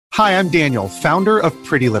Hi, I'm Daniel, founder of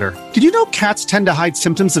Pretty Litter. Did you know cats tend to hide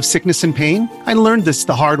symptoms of sickness and pain? I learned this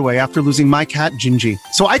the hard way after losing my cat, Gingy.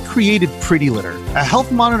 So I created Pretty Litter, a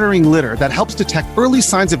health monitoring litter that helps detect early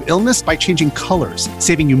signs of illness by changing colors,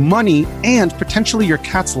 saving you money and potentially your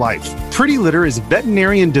cat's life. Pretty Litter is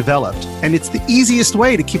veterinarian developed, and it's the easiest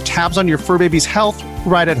way to keep tabs on your fur baby's health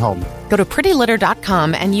right at home. Go to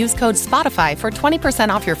prettylitter.com and use code SPOTIFY for 20%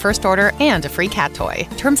 off your first order and a free cat toy.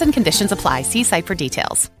 Terms and conditions apply. See site for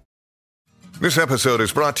details. This episode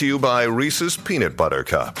is brought to you by Reese's Peanut Butter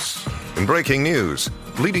Cups. In breaking news,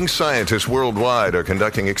 leading scientists worldwide are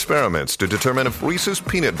conducting experiments to determine if Reese's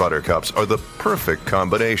Peanut Butter Cups are the perfect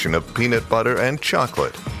combination of peanut butter and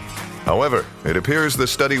chocolate. However, it appears the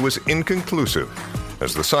study was inconclusive,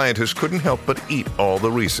 as the scientists couldn't help but eat all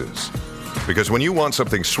the Reese's. Because when you want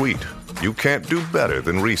something sweet, you can't do better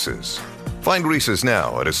than Reese's. Find Reese's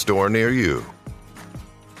now at a store near you.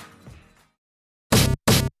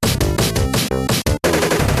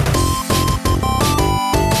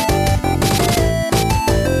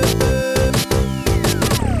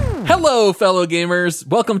 Hello, fellow gamers.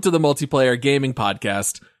 Welcome to the Multiplayer Gaming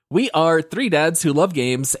Podcast. We are three dads who love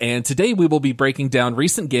games, and today we will be breaking down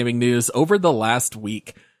recent gaming news over the last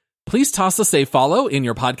week. Please toss us a follow in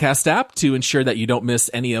your podcast app to ensure that you don't miss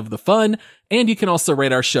any of the fun, and you can also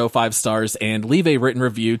rate our show 5 stars and leave a written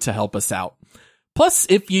review to help us out. Plus,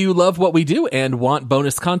 if you love what we do and want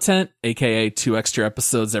bonus content, aka 2 extra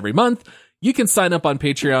episodes every month, you can sign up on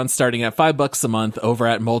Patreon starting at $5 a month over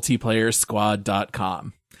at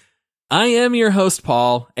multiplayersquad.com. I am your host,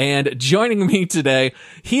 Paul, and joining me today,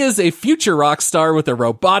 he is a future rock star with a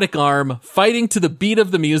robotic arm, fighting to the beat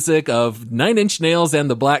of the music of 9 Inch Nails and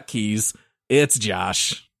the Black Keys. It's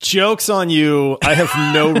Josh. Joke's on you. I have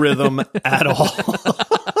no rhythm at all.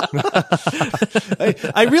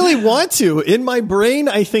 I really want to. In my brain,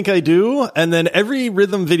 I think I do. And then every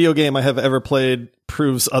rhythm video game I have ever played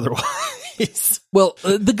proves otherwise. Well,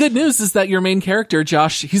 the good news is that your main character,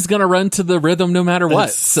 Josh, he's going to run to the rhythm no matter what.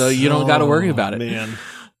 So you don't got to worry about it. Man.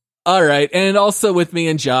 All right. And also with me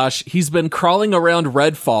and Josh, he's been crawling around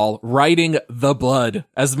Redfall, writing the blood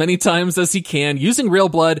as many times as he can, using real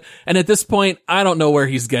blood. And at this point, I don't know where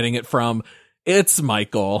he's getting it from. It's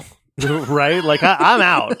Michael. Right? Like, I'm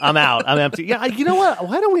out. I'm empty. Yeah, you know what?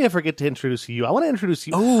 Why don't we ever get to introduce you? I want to introduce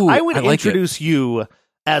you. Oh, I would I like introduce you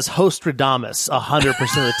as host Radamus 100% of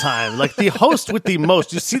the time. Like the host with the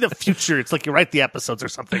most. You see the future. It's like you write the episodes or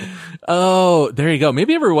something. Oh, there you go.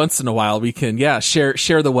 Maybe every once in a while we can, share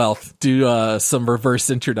the wealth, do some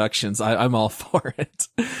reverse introductions. I'm all for it.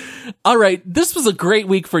 All right. This was a great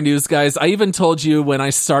week for news, guys. I even told you when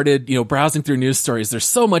I started, browsing through news stories, there's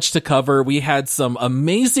so much to cover. We had some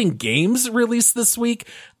amazing games released this week.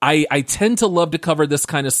 I tend to love to cover this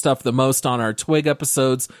kind of stuff the most on our Twig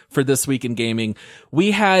episodes for This Week in Gaming.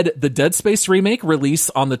 We had the Dead Space remake release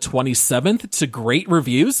on the 27th to great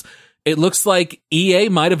reviews. It looks like EA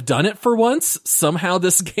might have done it for once. Somehow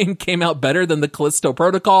this game came out better than the Callisto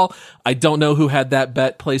Protocol. I don't know who had that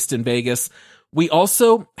bet placed in Vegas. We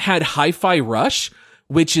also had Hi-Fi Rush,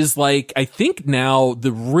 which is like, I think now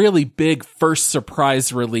the really big first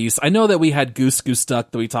surprise release. I know that we had Goose Goose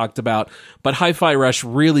Duck that we talked about, but Hi-Fi Rush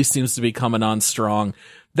really seems to be coming on strong.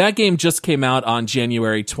 That game just came out on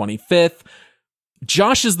January 25th.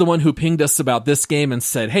 Josh is the one who pinged us about this game and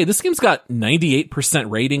said, hey, this game's got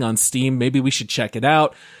 98% rating on Steam. Maybe we should check it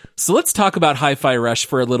out. So let's talk about Hi-Fi Rush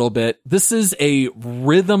for a little bit. This is a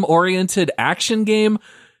rhythm-oriented action game.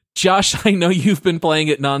 Josh, I know you've been playing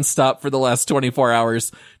it nonstop for the last 24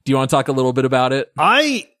 hours. Do you want to talk a little bit about it?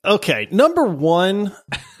 Okay. Number one,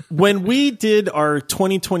 when we did our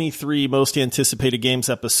 2023 most anticipated games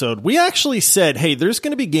episode, we actually said, hey, there's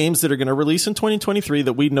going to be games that are going to release in 2023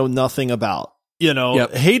 that we know nothing about.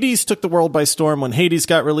 Yep. Hades took the world by storm when Hades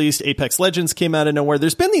got released. Apex Legends came out of nowhere.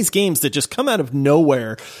 There's been these games that just come out of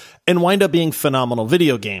nowhere and wind up being phenomenal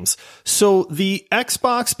video games. So the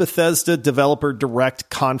Xbox Bethesda Developer Direct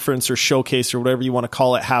conference or showcase or whatever you want to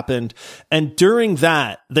call it happened. And during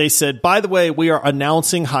that, they said, by the way, we are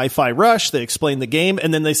announcing Hi-Fi Rush. They explained the game.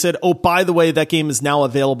 And then they said, oh, by the way, that game is now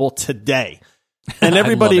available today. And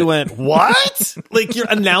everybody went, what? Like, you're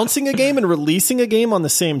announcing a game and releasing a game on the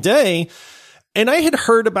same day? And I had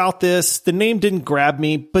heard about this. The name didn't grab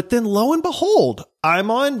me, but then lo and behold, I'm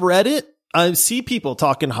on Reddit. I see people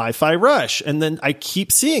talking Hi-Fi Rush, and then I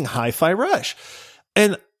keep seeing Hi-Fi Rush.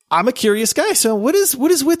 And I'm a curious guy. So what is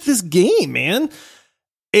with this game, man?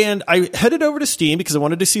 And I headed over to Steam because I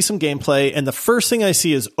wanted to see some gameplay. And the first thing I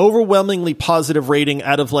see is overwhelmingly positive rating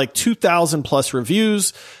out of like 2,000 plus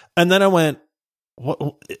reviews. And then I went,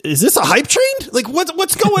 what is this, a hype train? Like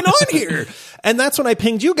what's going on here? And that's when I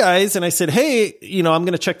pinged you guys and I said, hey, I'm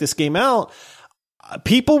going to check this game out.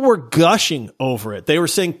 People were gushing over it. They were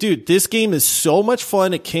saying, dude, this game is so much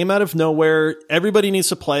fun. It came out of nowhere. Everybody needs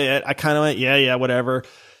to play it. I kind of went, yeah, whatever.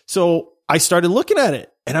 So I started looking at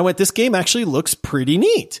it and I went, this game actually looks pretty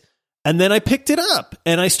neat. And then I picked it up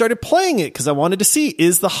and I started playing it because I wanted to see,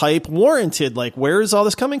 is the hype warranted? Like, where is all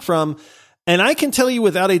this coming from? And I can tell you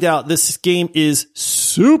without a doubt, this game is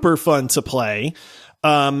super fun to play.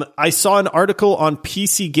 I saw an article on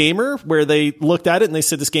PC Gamer where they looked at it and they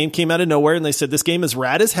said this game came out of nowhere and they said this game is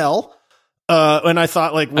rad as hell. And I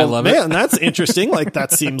thought like, well, man, that's interesting. Like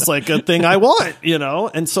that seems like a thing I want,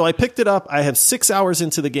 And so I picked it up. I have 6 hours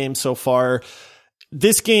into the game so far.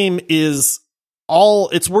 This game is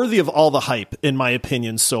it's worthy of all the hype in my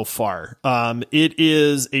opinion so far. It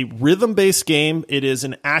is a rhythm-based game. It is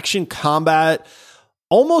an action combat,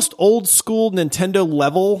 almost old school Nintendo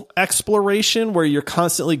level exploration where you're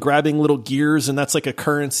constantly grabbing little gears and that's like a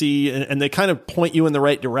currency and they kind of point you in the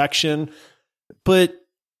right direction. But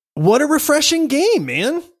what a refreshing game,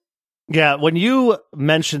 man. Yeah, when you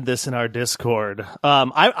mentioned this in our Discord,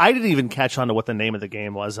 I didn't even catch on to what the name of the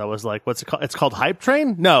game was. I was like, what's it called? It's called Hype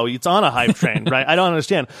Train? No, it's on a hype train, right? I don't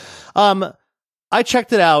understand. I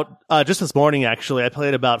checked it out just this morning, actually. I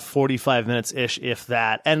played about 45 minutes-ish, if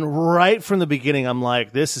that. And right from the beginning, I'm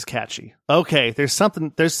like, this is catchy. Okay, there's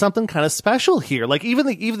something kind of special here. Like, even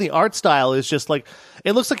the art style is just like,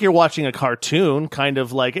 it looks like you're watching a cartoon, kind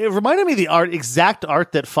of like, it reminded me of the exact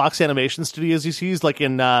art that Fox Animation Studios used, like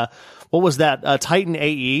in, what was that, Titan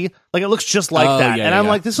AE? Like, it looks just like that. Yeah, and I'm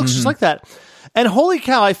like, this looks just like that. And holy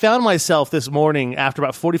cow, I found myself this morning, after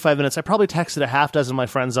about 45 minutes, I probably texted a half dozen of my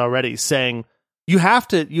friends already saying, you have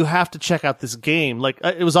to check out this game. Like,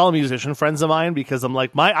 it was all musician friends of mine because I'm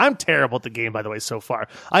like, I'm terrible at the game, by the way, so far.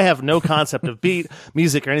 I have no concept of beat,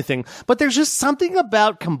 music, or anything. But there's just something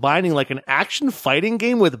about combining like an action fighting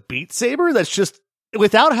game with Beat Saber that's just,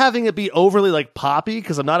 without having it be overly like poppy,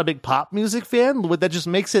 because I'm not a big pop music fan, that just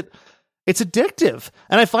makes it's addictive.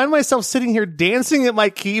 And I find myself sitting here dancing at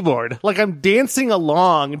my keyboard. Like I'm dancing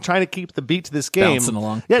along and trying to keep the beat to this game. Bouncing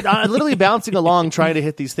along. Yeah, I'm literally bouncing along, trying to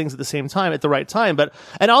hit these things at the same time, at the right time.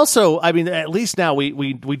 And also, I mean, at least now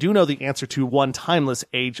we do know the answer to one timeless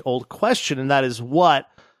age-old question, and that is what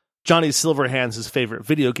Johnny Silverhands' favorite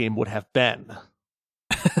video game would have been.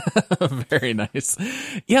 Very nice.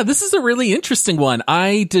 Yeah, this is a really interesting one.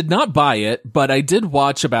 I did not buy it, but I did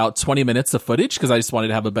watch about 20 minutes of footage because I just wanted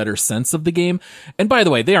to have a better sense of the game. And by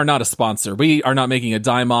the way, they are not a sponsor. We are not making a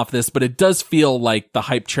dime off this, but it does feel like the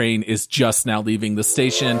hype train is just now leaving the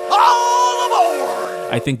station. All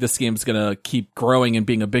aboard! I think this game's going to keep growing and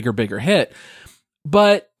being a bigger hit.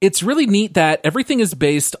 But it's really neat that everything is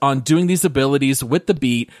based on doing these abilities with the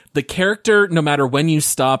beat. The character, no matter when you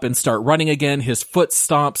stop and start running again, his foot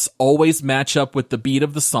stomps always match up with the beat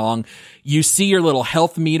of the song. You see your little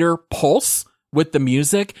health meter pulse with the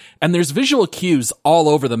music, and there's visual cues all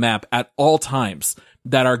over the map at all times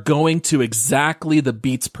that are going to exactly the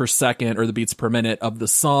beats per second or the beats per minute of the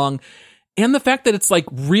song. And the fact that it's like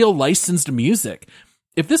real licensed music.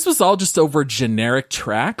 If this was all just over generic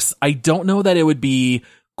tracks, I don't know that it would be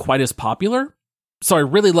quite as popular. So I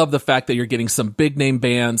really love the fact that you're getting some big name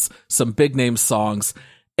bands, some big name songs.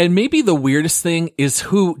 And maybe the weirdest thing is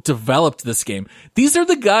who developed this game. These are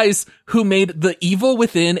the guys who made The Evil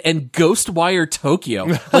Within and Ghostwire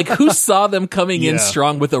Tokyo. Like, who saw them coming in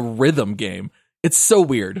strong with a rhythm game? It's so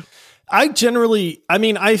weird. I've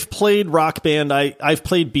played Rock Band. I've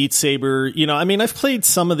played Beat Saber. I've played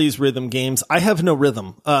some of these rhythm games. I have no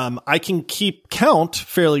rhythm. I can keep count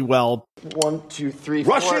fairly well. 1, 2, 3,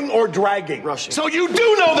 Rushing 4. or dragging? Rushing. So you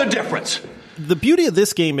do know the difference. The beauty of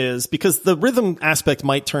this game is because the rhythm aspect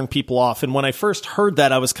might turn people off. And when I first heard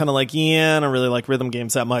that, I was kind of like, yeah, I don't really like rhythm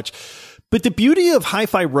games that much. But the beauty of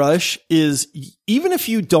Hi-Fi Rush is even if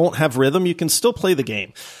you don't have rhythm, you can still play the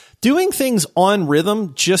game. Doing things on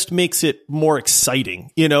rhythm just makes it more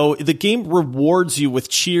exciting. The game rewards you with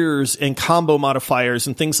cheers and combo modifiers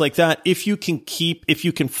and things like that if you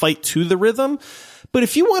can fight to the rhythm. But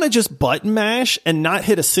if you want to just button mash and not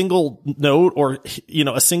hit a single note or,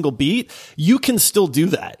 a single beat, you can still do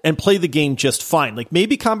that and play the game just fine. Like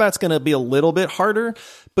maybe combat's going to be a little bit harder,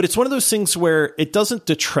 but it's one of those things where it doesn't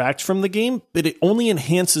detract from the game, but it only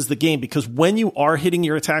enhances the game because when you are hitting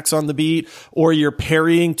your attacks on the beat or you're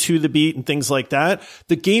parrying to the beat and things like that,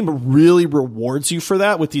 the game really rewards you for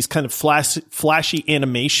that with these kind of flashy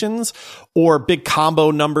animations. or big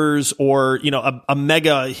combo numbers or, a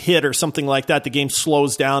mega hit or something like that, the game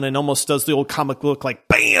slows down and almost does the old comic look like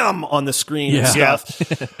bam on the screen and stuff.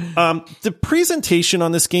 The presentation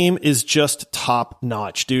on this game is just top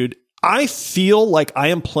notch, dude. I feel like I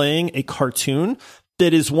am playing a cartoon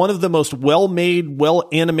that is one of the most well-made,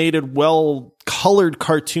 well-animated, well-colored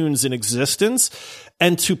cartoons in existence.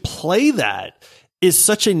 And to play that is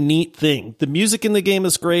such a neat thing. The music in the game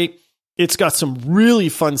is great. It's got some really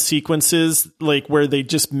fun sequences, like where they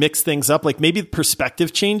just mix things up. Like maybe the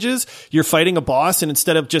perspective changes. You're fighting a boss, and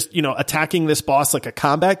instead of just, attacking this boss like a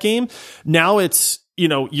combat game, now it's,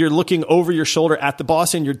 you're looking over your shoulder at the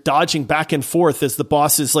boss and you're dodging back and forth as the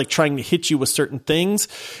boss is like trying to hit you with certain things.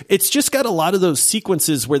 It's just got a lot of those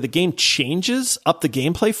sequences where the game changes up the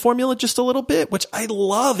gameplay formula just a little bit, which I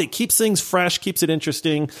love. It keeps things fresh, keeps it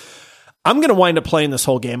interesting. I'm going to wind up playing this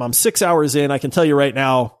whole game. I'm 6 hours in. I can tell you right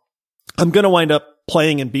now, I'm going to wind up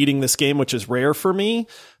playing and beating this game, which is rare for me.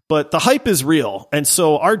 But the hype is real. And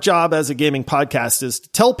so our job as a gaming podcast is to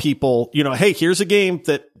tell people, hey, here's a game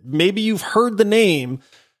that maybe you've heard the name,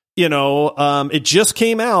 it just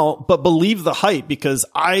came out, but believe the hype, because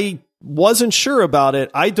I wasn't sure about it.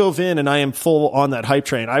 I dove in and I am full on that hype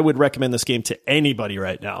train. I would recommend this game to anybody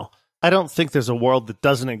right now. I don't think there's a world that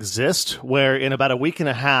doesn't exist where in about a week and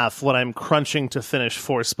a half, when I'm crunching to finish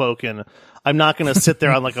Forspoken, I'm not going to sit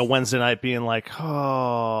there on like a Wednesday night being like,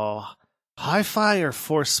 oh, Hi-Fi or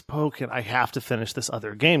Forspoken, I have to finish this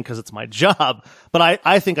other game because it's my job. But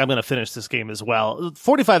I think I'm going to finish this game as well.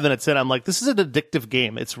 45 minutes in, I'm like, this is an addictive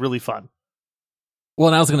game. It's really fun. Well,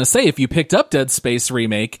 and I was going to say, if you picked up Dead Space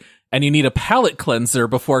Remake and you need a palate cleanser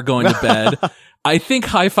before going to bed, I think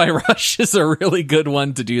Hi-Fi Rush is a really good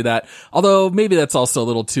one to do that. Although maybe that's also a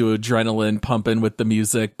little too adrenaline pumping with the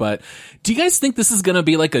music. But do you guys think this is going to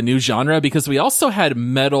be like a new genre? Because we also had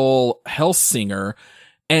Metal Hellsinger.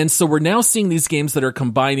 And so we're now seeing these games that are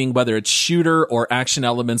combining whether it's shooter or action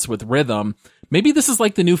elements with rhythm. Maybe this is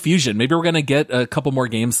like the new fusion. Maybe we're going to get a couple more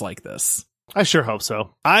games like this. I sure hope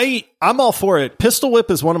so. I'm all for it. Pistol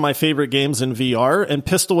Whip is one of my favorite games in VR, and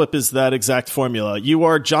Pistol Whip is that exact formula. You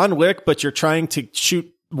are John Wick, but you're trying to shoot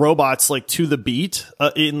robots like to the beat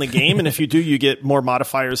in the game. And if you do, you get more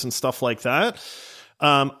modifiers and stuff like that.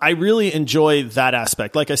 I really enjoy that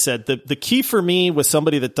aspect. Like I said, the key for me with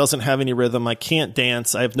somebody that doesn't have any rhythm, I can't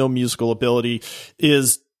dance, I have no musical ability,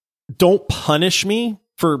 is don't punish me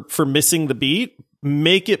for missing the beat.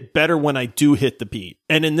 Make it better when I do hit the beat.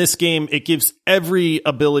 And in this game, it gives every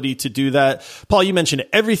ability to do that. Paul, you mentioned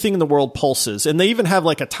everything in the world pulses, and they even have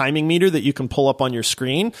like a timing meter that you can pull up on your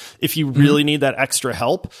screen if you really need that extra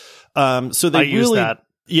help. So they use that.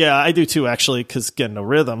 Yeah, I do too, actually, because again, no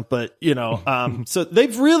rhythm, but so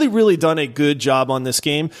they've really done a good job on this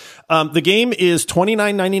game. The game is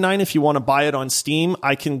 $29.99 if you want to buy it on Steam.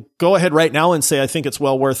 I can go ahead right now and say I think it's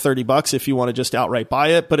well worth $30 if you want to just outright buy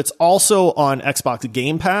it, but it's also on Xbox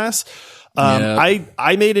Game Pass.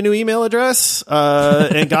 I made a new email address,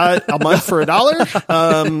 and got a month for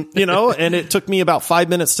 $1, and it took me about 5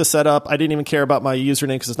 minutes to set up. I didn't even care about my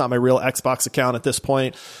username because it's not my real Xbox account at this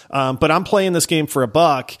point. But I'm playing this game for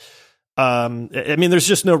 $1. I mean, there's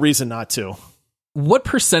just no reason not to. What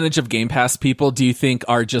percentage of Game Pass people do you think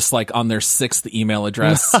are just like on their 6th email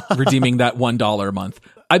address redeeming that $1 a month?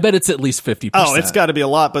 I bet it's at least 50%. Oh, it's got to be a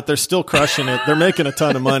lot, but they're still crushing it. They're making a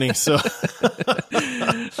ton of money. So,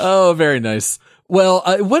 oh, very nice. Well,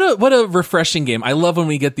 what a refreshing game. I love when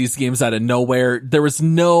we get these games out of nowhere. There was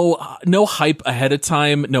no hype ahead of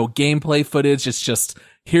time, no gameplay footage. It's just,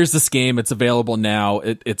 here's this game. It's available now.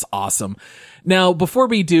 It's awesome. Now, before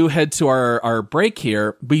we do head to our break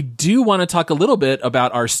here, we do want to talk a little bit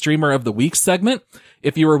about our Streamer of the Week segment.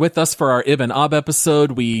 If you were with us for our Ibn Ab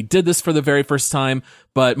episode, we did this for the very first time.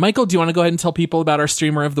 But Michael, do you want to go ahead and tell people about our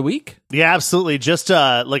Streamer of the Week? Yeah, absolutely. Just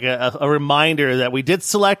like a reminder that we did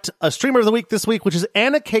select a Streamer of the Week this week, which is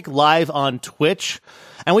Anna Cake Live on Twitch.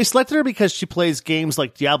 And we selected her because she plays games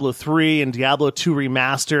like Diablo 3 and Diablo 2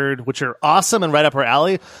 Remastered, which are awesome and right up her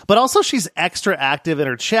alley. But also she's extra active in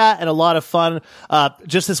her chat and a lot of fun.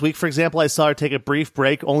 Just this week, for example, I saw her take a brief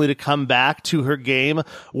break only to come back to her game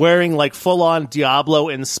wearing like full-on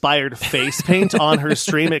Diablo-inspired face paint on her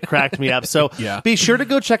stream. It cracked me up. So Be sure to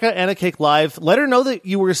go check out Anna Cake Live. Let her know that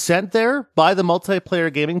you were sent there by the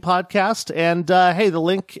Multiplayer Gaming Podcast. And hey, the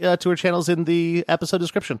link to her channel is in the episode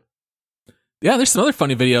description. Yeah, there's some other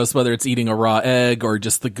funny videos, whether it's eating a raw egg or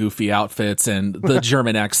just the goofy outfits, and the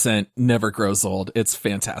German accent never grows old. It's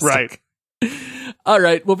fantastic. Right. All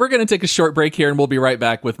right. Well, we're going to take a short break here, and we'll be right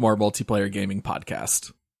back with more Multiplayer Gaming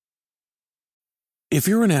Podcast. If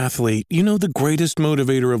you're an athlete, you know the greatest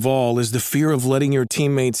motivator of all is the fear of letting your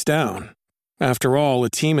teammates down. After all, a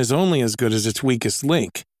team is only as good as its weakest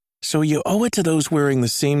link. So you owe it to those wearing the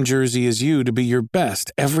same jersey as you to be your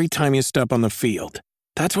best every time you step on the field.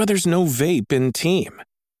 That's why there's no vape in team.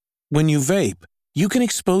 When you vape, you can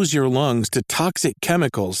expose your lungs to toxic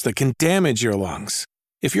chemicals that can damage your lungs.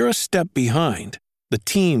 If you're a step behind, the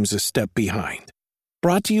team's a step behind.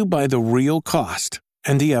 Brought to you by The Real Cost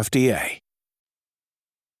and the FDA.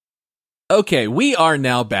 Okay, we are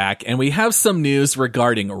now back, and we have some news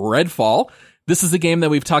regarding Redfall. This is a game that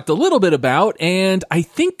we've talked a little bit about, and I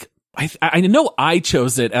think I know I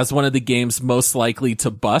chose it as one of the games most likely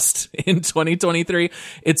to bust in 2023.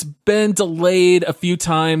 It's been delayed a few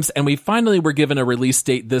times, and we finally were given a release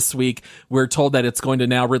date this week. We're told that it's going to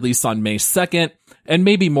now release on May 2nd, and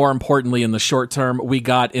maybe more importantly in the short term, we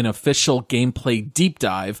got an official gameplay deep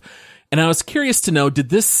dive. And I was curious to know, did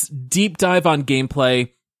this deep dive on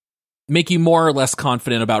gameplay make you more or less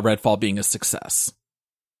confident about Redfall being a success?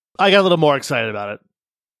 I got a little more excited about it.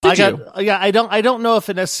 I don't know if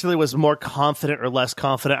it necessarily was more confident or less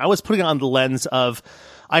confident. I was putting it on the lens of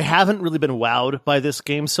I haven't really been wowed by this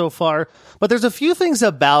game so far, but there's a few things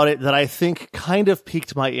about it that I think kind of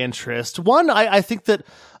piqued my interest. One, I think that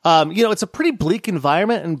it's a pretty bleak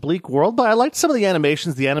environment and bleak world, but I liked some of the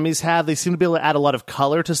animations the enemies have. They seem to be able to add a lot of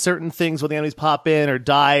color to certain things when the enemies pop in or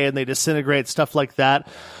die and they disintegrate, stuff like that.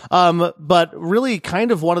 But really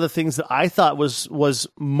kind of one of the things that I thought was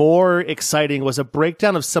more exciting was a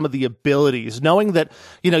breakdown of some of the abilities, knowing that,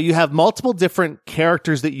 you have multiple different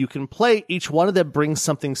characters that you can play. Each one of them brings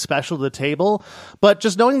something special to the table, but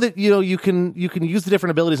just knowing that, you can use the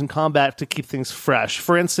different abilities in combat to keep things fresh.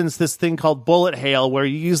 For instance, this thing called Bullet Hail, where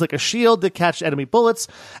you use like a shield to catch enemy bullets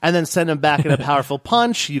and then send them back in a powerful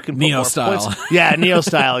punch. You can put Neo more style. Points. Yeah, Neo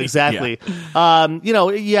style, exactly.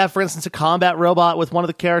 Yeah. For instance, a combat robot with one of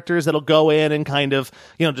the characters that'll go in and kind of,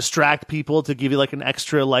 distract people to give you like an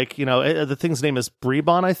extra, the thing's name is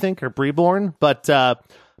Breborn, I think, or Breborn,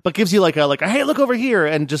 but gives you like a hey, look over here,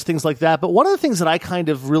 and just things like that. But one of the things that I kind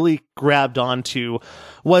of really grabbed onto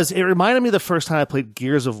was it reminded me of the first time I played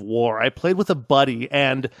Gears of War. I played with a buddy,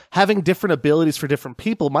 and having different abilities for different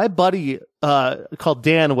people. My buddy called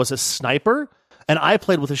Dan was a sniper, and I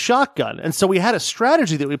played with a shotgun. And so we had a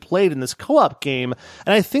strategy that we played in this co-op game.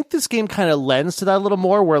 And I think this game kind of lends to that a little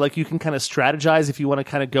more, where like you can kind of strategize if you want to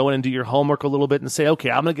kind of go in and do your homework a little bit and say, okay,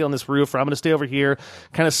 I'm going to get on this roof, or I'm going to stay over here,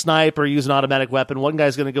 kind of snipe or use an automatic weapon. One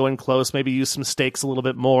guy's going to go in close, maybe use some stakes a little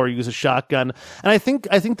bit more, use a shotgun. And I think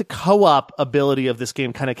the co-op ability of this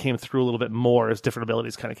game kind of came through a little bit more as different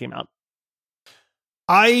abilities kind of came out.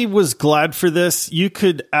 I was glad for this. You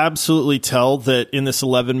could absolutely tell that in this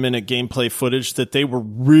 11-minute gameplay footage that they were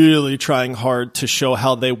really trying hard to show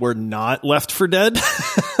how they were not Left 4 Dead.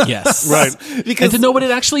 Yes. Right. Because, and to know what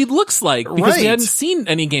it actually looks like, because we Right. hadn't seen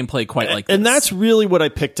any gameplay quite like this. And that's really what I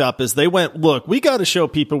picked up is they went, look, we got to show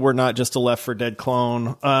people we're not just a Left 4 Dead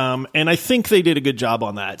clone. And I think they did a good job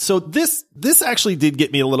on that. So this actually did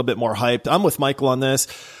get me a little bit more hyped. I'm with Michael on this.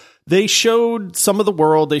 They showed some of the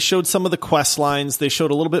world. They showed some of the quest lines. They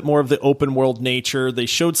showed a little bit more of the open world nature. They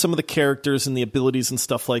showed some of the characters and the abilities and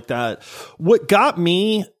stuff like that. What got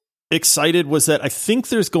me excited was that I think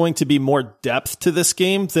there's going to be more depth to this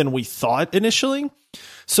game than we thought initially.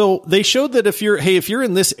 So they showed that if you're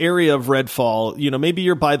in this area of Redfall, maybe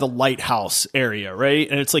you're by the lighthouse area, right?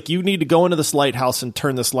 And it's like, you need to go into this lighthouse and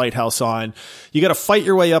turn this lighthouse on. You got to fight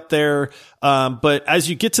your way up there. But as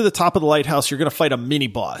you get to the top of the lighthouse, you're going to fight a mini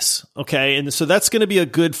boss. Okay. And so that's going to be a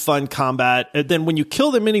good, fun combat. And then when you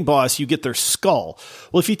kill the mini boss, you get their skull.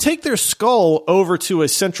 Well, if you take their skull over to a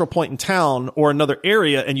central point in town or another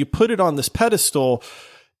area and you put it on this pedestal,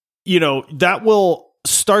 that will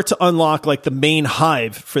start to unlock like the main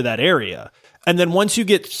hive for that area. And then once you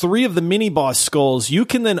get 3 of the mini boss skulls, you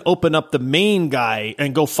can then open up the main guy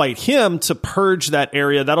and go fight him to purge that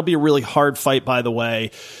area. That'll be a really hard fight, by the way.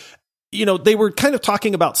 They were kind of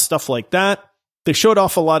talking about stuff like that. They showed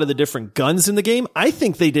off a lot of the different guns in the game. I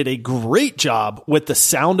think they did a great job with the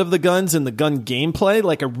sound of the guns and the gun gameplay.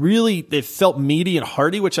 Like it felt meaty and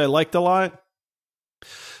hearty, which I liked a lot.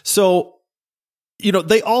 So,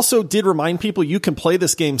 they also did remind people you can play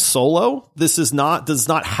this game solo. This does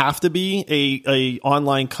not have to be a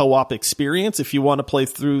online co-op experience. If you want to play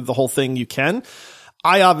through the whole thing, you can.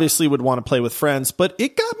 I obviously would want to play with friends, but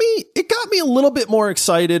it got me a little bit more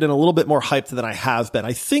excited and a little bit more hyped than I have been.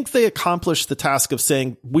 I think they accomplished the task of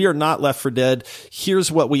saying, we are not Left 4 Dead.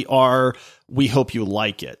 Here's what we are. We hope you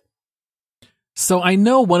like it. So I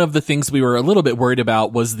know one of the things we were a little bit worried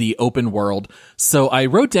about was the open world. So I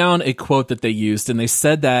wrote down a quote that they used, and they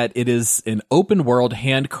said that it is an open world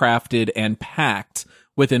handcrafted and packed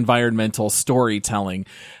with environmental storytelling.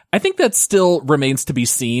 I think that still remains to be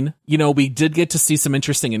seen. You know, we did get to see some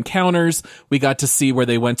interesting encounters. We got to see where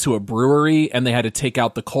they went to a brewery and they had to take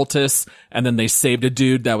out the cultists, and then they saved a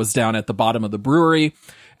dude that was down at the bottom of the brewery.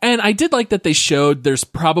 And I did like that they showed there's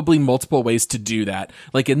probably multiple ways to do that.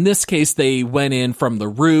 Like in this case, they went in from the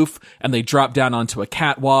roof and they dropped down onto a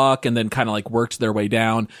catwalk and then kind of like worked their way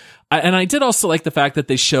down. And I did also like the fact that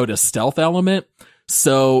they showed a stealth element.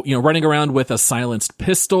 So, you know, running around with a silenced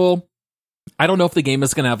pistol. I don't know if the game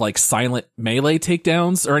is going to have like silent melee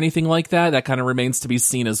takedowns or anything like that. That kind of remains to be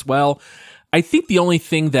seen as well. I think the only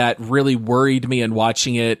thing that really worried me in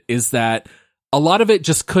watching it is that a lot of it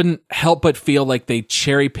just couldn't help but feel like they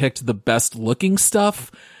cherry picked the best looking stuff.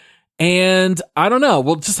 And I don't know.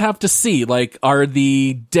 We'll just have to see. Like, are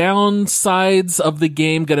the downsides of the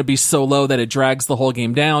game going to be so low that it drags the whole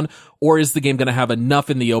game down? Or is the game going to have enough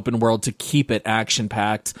in the open world to keep it action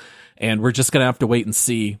packed? And we're just going to have to wait and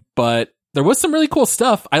see. But there was some really cool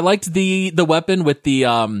stuff. I liked the weapon with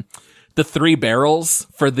the 3 barrels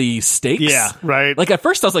for the stakes. Yeah, right. Like at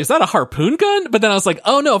first I was like, is that a harpoon gun? But then I was like,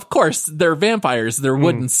 oh no, of course, they're vampires. They're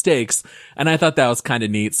wooden stakes. And I thought that was kind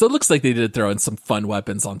of neat. So it looks like they did throw in some fun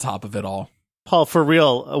weapons on top of it all. Paul, for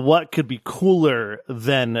real, what could be cooler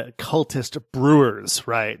than cultist brewers,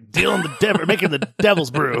 right? Dealing the devil, making the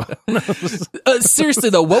devil's brew.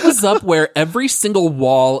 Seriously though, what was up where every single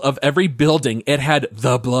wall of every building, it had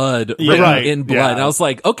the blood written in blood? Yeah. And I was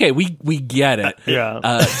like, okay, we get it.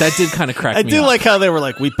 That did kind of crack me up. I do like how they were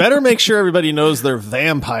like, we better make sure everybody knows they're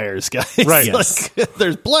vampires, guys. Right. Yes. Like,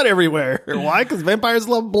 there's blood everywhere. Why? Because vampires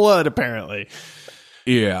love blood, apparently.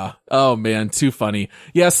 Yeah. Oh man, too funny.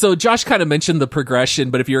 Yeah, so Josh kind of mentioned the progression,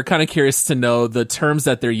 but if you're kind of curious to know the terms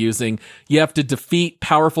that they're using, you have to defeat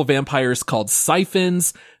powerful vampires called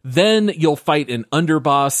siphons, then you'll fight an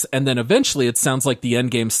underboss, and then eventually it sounds like the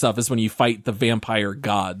endgame stuff is when you fight the vampire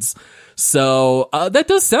gods. So that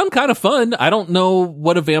does sound kind of fun. I don't know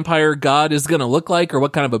what a vampire god is going to look like or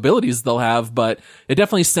what kind of abilities they'll have, but it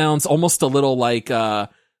definitely sounds almost a little like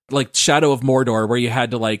Shadow of Mordor, where you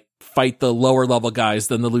had to like fight the lower level guys,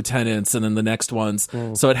 then the lieutenants, and then the next ones.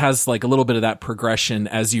 So it has like a little bit of that progression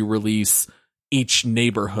as you release each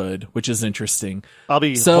neighborhood, which is interesting. I'll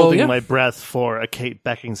be holding my breath for a Kate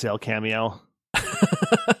Beckinsale cameo.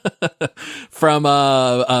 From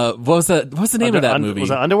what was the name of that movie? Was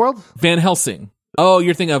that Underworld? Van Helsing. Oh,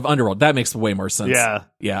 you're thinking of Underworld. That makes way more sense.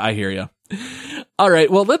 Yeah, I hear you. All right,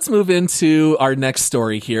 well, let's move into our next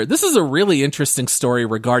story here. This is a really interesting story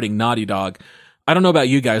regarding Naughty Dog. I don't know about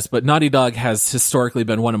you guys, but Naughty Dog has historically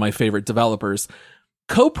been one of my favorite developers.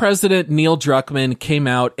 Co-president Neil Druckmann came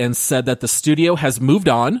out and said that the studio has moved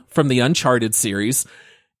on from the Uncharted series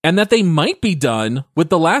and that they might be done with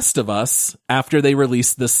The Last of Us after they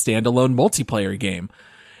release this standalone multiplayer game.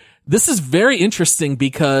 This is very interesting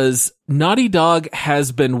because Naughty Dog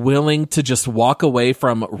has been willing to just walk away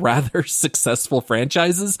from rather successful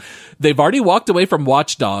franchises. They've already walked away from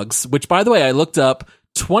Watch Dogs, which, by the way, I looked up,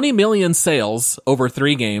 20 million sales over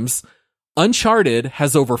 3 games. Uncharted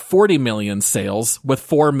has over 40 million sales with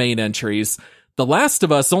 4 main entries. The Last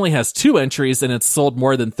of Us only has 2 entries and it's sold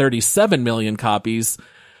more than 37 million copies.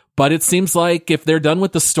 But it seems like if they're done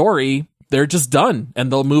with the story, they're just done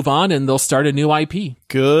and they'll move on and they'll start a new IP.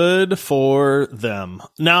 Good for them.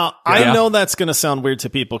 Now, I know that's going to sound weird to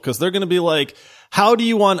people because they're going to be like, how do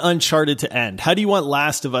you want Uncharted to end? How do you want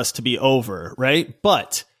Last of Us to be over? Right?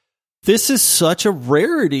 But this is such a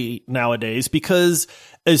rarity nowadays because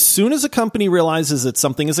as soon as a company realizes that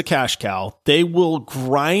something is a cash cow, they will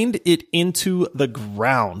grind it into the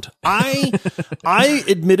ground. I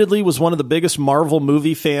admittedly was one of the biggest Marvel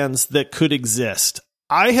movie fans that could exist.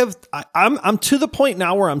 I'm to the point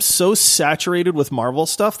now where I'm so saturated with Marvel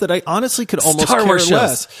stuff that I honestly could almost Star care Wars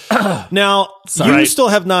less. Now, you still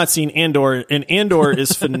have not seen Andor, and Andor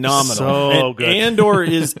is phenomenal. So good. Andor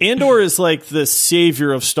is like the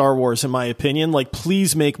savior of Star Wars, in my opinion. Like,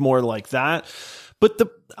 please make more like that. But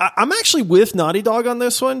I'm actually with Naughty Dog on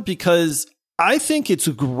this one because I think it's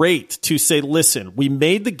great to say, listen, we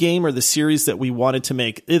made the game or the series that we wanted to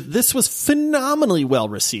make. This was phenomenally well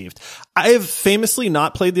received. I have famously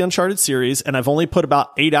not played the Uncharted series, and I've only put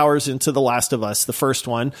about 8 hours into The Last of Us, the first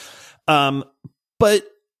one. But,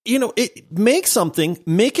 you know, make something,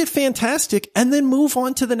 make it fantastic, and then move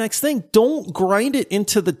on to the next thing. Don't grind it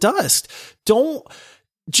into the dust. Don't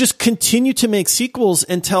just continue to make sequels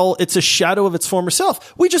until it's a shadow of its former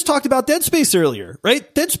self. We just talked about Dead Space earlier,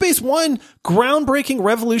 right? Dead Space 1, groundbreaking,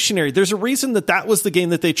 revolutionary. There's a reason that was the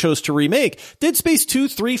game that they chose to remake. Dead Space 2,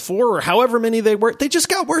 3, 4, or however many they were, they just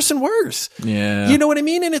got worse and worse. Yeah. You know what I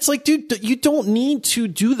mean? And it's like, dude, you don't need to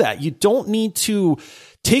do that. You don't need to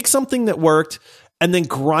take something that worked and then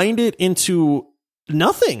grind it into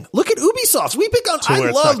nothing. Look at Ubisoft. I where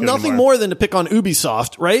it's love not good nothing anymore. more than to pick on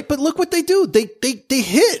Ubisoft, right? But look what they do. They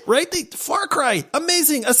hit, right? Far Cry,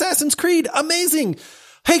 amazing. Assassin's Creed, amazing.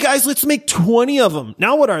 Hey guys, let's make 20 of them.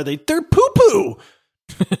 Now what are they? They're poo-poo.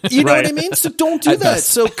 You know what I mean? So don't do that.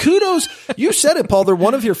 So kudos. You said it, Paul. They're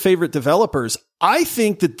one of your favorite developers. I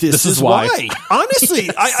think that this is why. Honestly,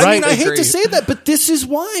 I mean, I hate to say that, but this is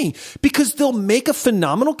why. Because they'll make a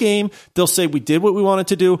phenomenal game. They'll say, we did what we wanted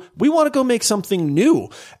to do. We want to go make something new.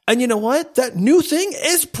 And you know what? That new thing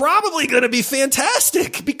is probably going to be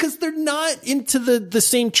fantastic because they're not into the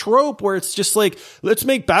same trope where it's just like, let's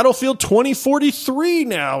make Battlefield 2043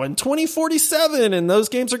 now and 2047 and those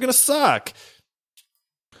games are going to suck.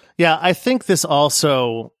 Yeah, I think this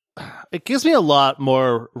also, it gives me a lot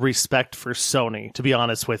more respect for Sony, to be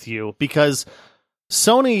honest with you, because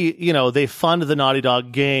Sony, you know, they fund the Naughty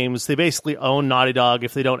Dog games. They basically own Naughty Dog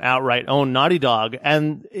if they don't outright own Naughty Dog.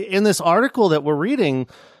 And in this article that we're reading,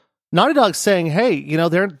 Naughty Dog's saying, hey, you know,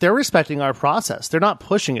 they're respecting our process. They're not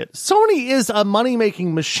pushing it. Sony is a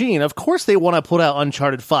money-making machine. Of course they want to put out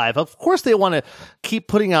Uncharted 5. Of course they want to keep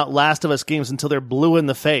putting out Last of Us games until they're blue in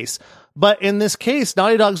the face. But in this case,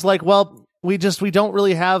 Naughty Dog's like, well, we don't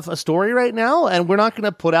really have a story right now, and we're not going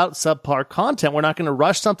to put out subpar content. We're not going to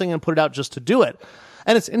rush something and put it out just to do it.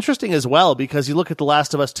 And it's interesting as well, because you look at the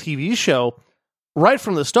Last of Us TV show, right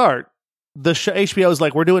from the start, HBO is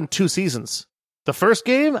like, we're doing 2 seasons. The first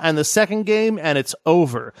game and the second game, and it's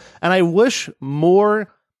over. And I wish more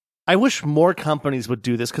companies would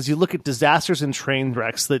do this, because you look at disasters and train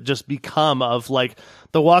wrecks that just become of like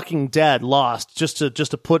The Walking Dead, Lost, just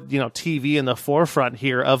to put, you know, TV in the forefront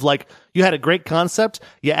here of like, you had a great concept,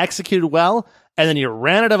 you executed well, and then you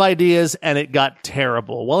ran out of ideas and it got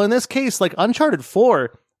terrible. Well, in this case, like Uncharted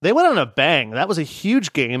 4, they went on a bang. That was a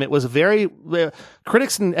huge game. It was very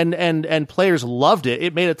critics and players loved it.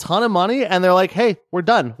 It made a ton of money, and they're like, "Hey, we're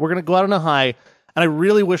done. We're gonna go out on a high." And I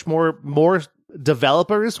really wish more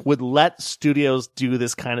developers would let studios do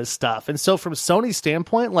this kind of stuff. And so, from Sony's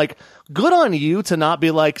standpoint, like, good on you to not be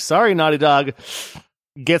like, "Sorry, Naughty Dog,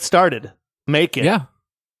 get started, make it." Yeah.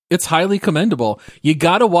 It's highly commendable. You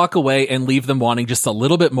gotta walk away and leave them wanting just a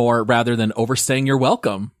little bit more rather than overstaying your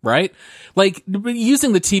welcome, right? Like,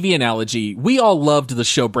 using the TV analogy, we all loved the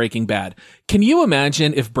show Breaking Bad. Can you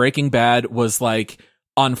imagine if Breaking Bad was like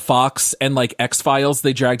on Fox and like X-Files,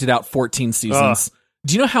 they dragged it out 14 seasons?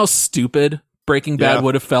 Do you know how stupid Breaking Bad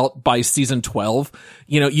would have felt by season 12?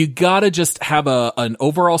 You know, you gotta just have an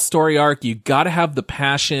overall story arc. You gotta have the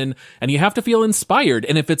passion, and you have to feel inspired.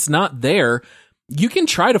 And if it's not there, you can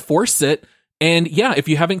try to force it. And yeah, if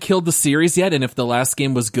you haven't killed the series yet, and if the last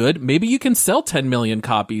game was good, maybe you can sell 10 million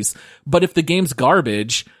copies. But if the game's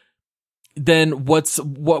garbage, then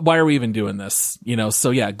why are we even doing this? You know,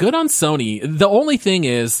 so yeah, good on Sony. The only thing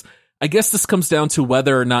is, I guess this comes down to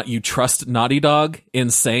whether or not you trust Naughty Dog in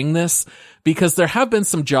saying this, because there have been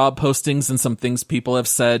some job postings and some things people have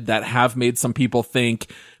said that have made some people think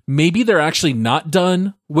maybe they're actually not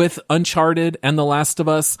done with Uncharted and The Last of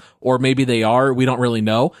Us, or maybe they are. We don't really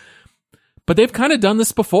know. But they've kind of done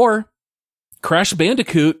this before. Crash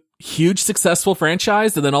Bandicoot, huge successful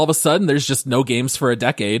franchise, and then all of a sudden there's just no games for a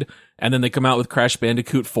decade, and then they come out with Crash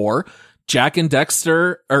Bandicoot 4. Jack and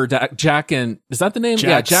Dexter, or Jack and, is that the name?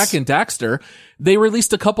 Jax. Yeah, Jack and Daxter. They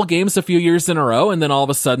released a couple games a few years in a row, and then all of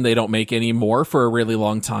a sudden they don't make any more for a really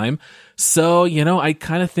long time. So, you know, I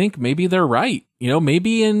kind of think maybe they're right. You know,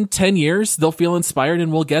 maybe in 10 years they'll feel inspired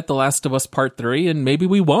and we'll get The Last of Us Part 3, and maybe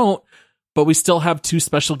we won't, but we still have 2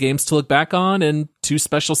 special games to look back on and 2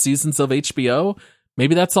 special seasons of HBO.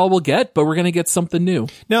 Maybe that's all we'll get, but we're going to get something new.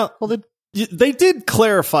 Now, they did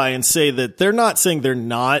clarify and say that they're not saying they're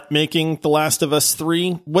not making The Last of Us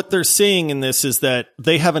 3. What they're saying in this is that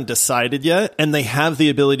they haven't decided yet, and they have the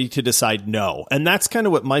ability to decide no. And that's kind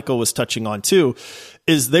of what Michael was touching on too,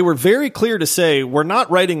 is they were very clear to say, we're not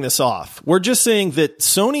writing this off. We're just saying that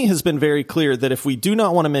Sony has been very clear that if we do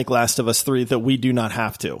not want to make Last of Us 3, that we do not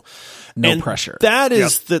have to. No pressure. That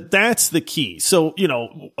is that's the key. So, you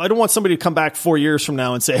know, I don't want somebody to come back 4 years from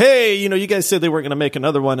now and say, hey, you know, you guys said they weren't going to make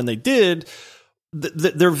another one, and they did.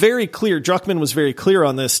 They're very clear. Druckmann was very clear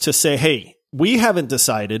on this to say, hey, we haven't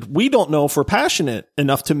decided. We don't know if we're passionate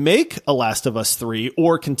enough to make a Last of Us 3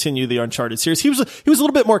 or continue the Uncharted series. He was a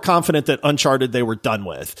little bit more confident that Uncharted they were done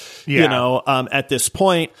with, you know, at this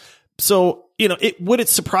point. So, you know, would it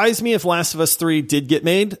surprise me if Last of Us 3 did get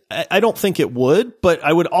made? I don't think it would, but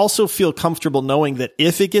I would also feel comfortable knowing that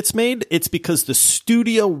if it gets made, it's because the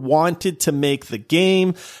studio wanted to make the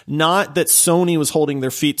game, not that Sony was holding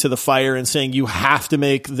their feet to the fire and saying, you have to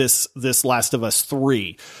make this Last of Us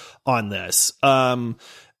 3 on this.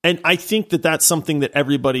 And I think that that's something that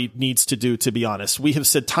everybody needs to do, to be honest. We have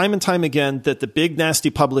said time and time again that the big nasty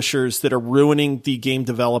publishers that are ruining the game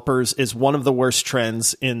developers is one of the worst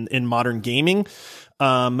trends in modern gaming.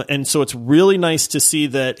 And so it's really nice to see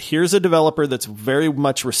that here's a developer that's very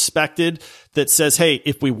much respected that says, hey,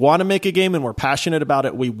 if we want to make a game and we're passionate about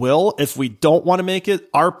it, we will. If we don't want to make it,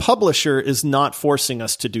 our publisher is not forcing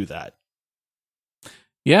us to do that.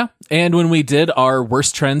 Yeah. And when we did our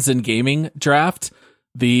worst trends in gaming draft,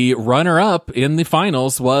 the runner-up in the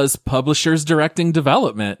finals was publishers directing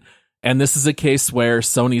development. And this is a case where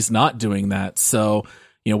Sony's not doing that. So,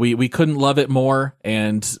 we couldn't love it more.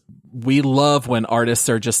 And we love when artists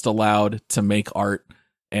are just allowed to make art.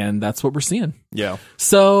 And that's what we're seeing. Yeah.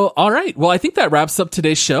 So, all right. Well, I think that wraps up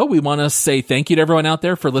today's show. We want to say thank you to everyone out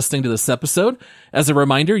there for listening to this episode. As a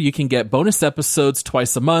reminder, you can get bonus episodes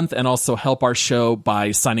twice a month and also help our show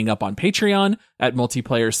by signing up on Patreon at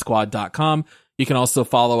multiplayersquad.com. You can also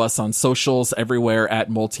follow us on socials everywhere at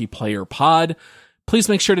multiplayerpod. Please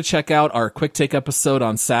make sure to check out our quick take episode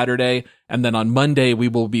on Saturday. And then on Monday, we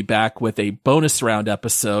will be back with a bonus round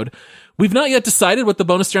episode. We've not yet decided what the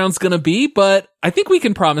bonus round's going to be, but I think we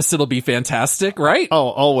can promise it'll be fantastic, right? Oh,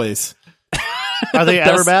 always. Are they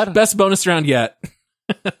ever bad? Best bonus round yet.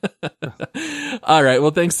 All right.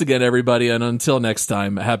 Well, thanks again, everybody. And until next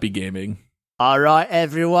time, happy gaming. All right,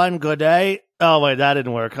 everyone. Good day. Oh, wait, that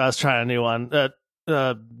didn't work. I was trying a new one.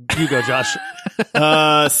 You go, Josh.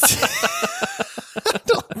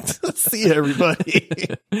 See you, everybody.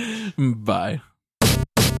 Bye.